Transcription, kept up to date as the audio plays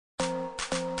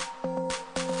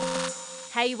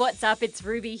Hey, what's up? It's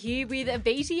Ruby here with a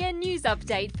BTN news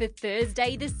update for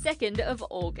Thursday, the 2nd of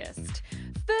August.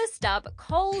 First up,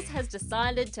 Coles has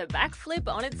decided to backflip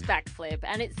on its backflip,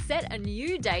 and it's set a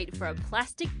new date for a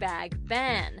plastic bag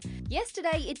ban.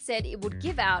 Yesterday, it said it would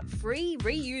give out free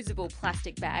reusable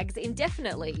plastic bags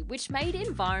indefinitely, which made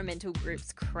environmental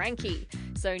groups cranky.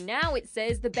 So now it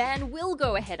says the ban will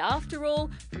go ahead after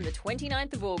all from the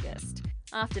 29th of August.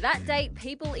 After that date,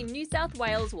 people in New South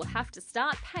Wales will have to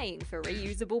start paying for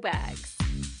reusable bags.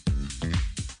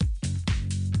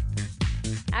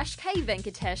 Ash K.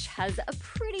 Venkatesh has a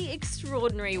pretty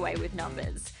extraordinary way with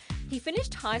numbers. He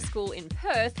finished high school in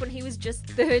Perth when he was just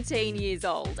 13 years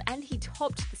old, and he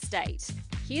topped the state.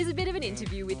 Here's a bit of an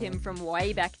interview with him from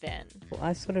way back then. Well,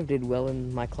 I sort of did well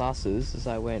in my classes as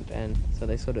I went, and so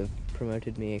they sort of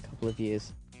promoted me a couple of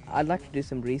years. I'd like to do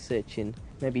some research in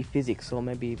maybe physics or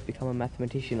maybe become a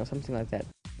mathematician or something like that.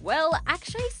 Well,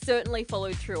 Akshay certainly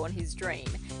followed through on his dream.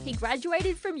 He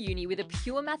graduated from uni with a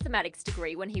pure mathematics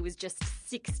degree when he was just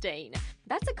 16.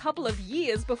 That's a couple of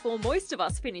years before most of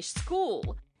us finished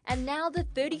school. And now the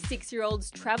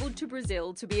 36-year-old's travelled to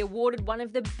Brazil to be awarded one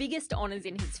of the biggest honours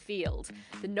in his field,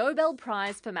 the Nobel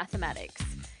Prize for Mathematics.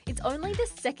 It's only the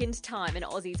second time an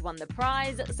Aussie's won the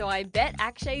prize, so I bet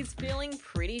Akshay's feeling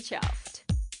pretty chuffed.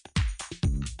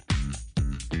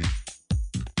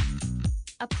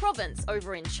 A province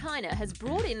over in China has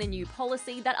brought in a new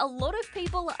policy that a lot of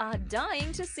people are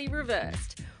dying to see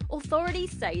reversed.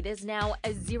 Authorities say there's now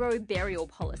a zero burial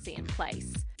policy in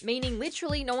place, meaning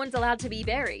literally no one's allowed to be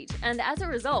buried, and as a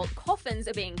result, coffins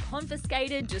are being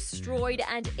confiscated, destroyed,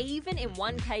 and even in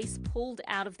one case pulled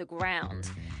out of the ground.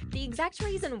 The exact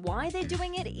reason why they're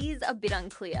doing it is a bit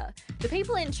unclear. The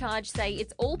people in charge say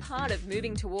it's all part of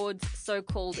moving towards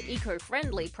so-called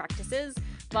eco-friendly practices,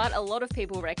 but a lot of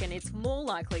people reckon it's more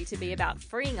likely to be about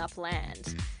freeing up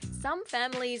land. Some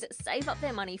families save up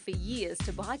their money for years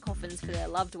to buy coffins for their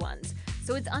loved ones,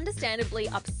 so it's understandably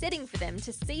upsetting for them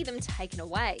to see them taken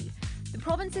away. The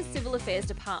province's Civil Affairs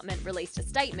Department released a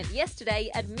statement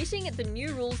yesterday admitting the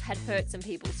new rules had hurt some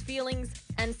people's feelings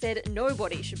and said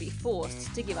nobody should be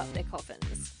forced to give up their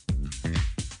coffins.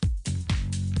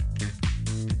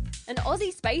 An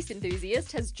Aussie space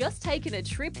enthusiast has just taken a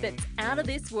trip that's out of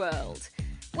this world.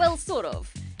 Well, sort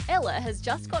of. Ella has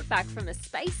just got back from a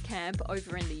space camp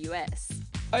over in the US.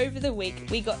 Over the week,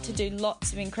 we got to do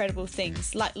lots of incredible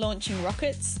things, like launching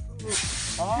rockets.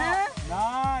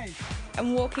 Nice!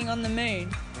 And walking on the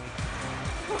moon.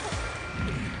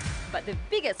 But the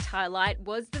biggest highlight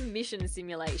was the mission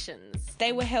simulations.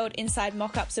 They were held inside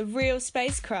mock-ups of real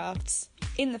spacecrafts.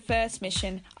 In the first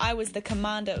mission, I was the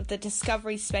commander of the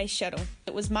Discovery space shuttle.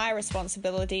 It was my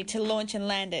responsibility to launch and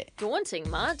land it. Daunting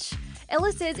much?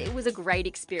 Ella says it was a great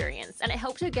experience and it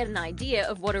helped her get an idea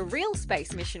of what a real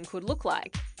space mission could look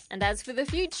like. And as for the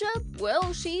future,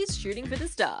 well, she's shooting for the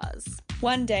stars.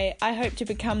 One day, I hope to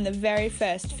become the very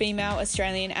first female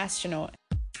Australian astronaut.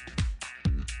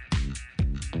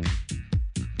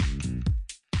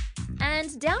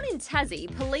 And down in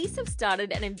Tassie, police have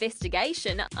started an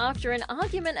investigation after an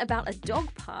argument about a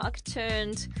dog park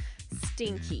turned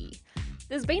stinky.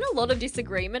 There's been a lot of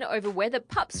disagreement over whether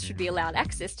pups should be allowed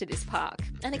access to this park,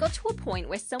 and it got to a point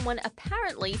where someone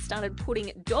apparently started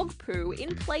putting dog poo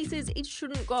in places it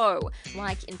shouldn't go,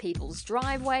 like in people's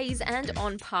driveways and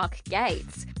on park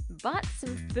gates. But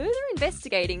some further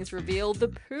investigating's revealed the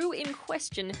poo in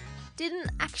question didn't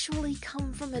actually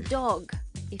come from a dog,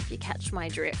 if you catch my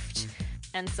drift.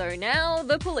 And so now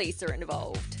the police are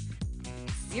involved.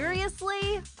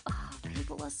 Seriously? Oh,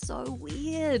 people are so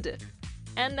weird.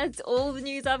 And that's all the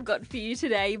news I've got for you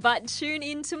today, but tune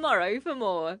in tomorrow for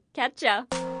more. Catch ya!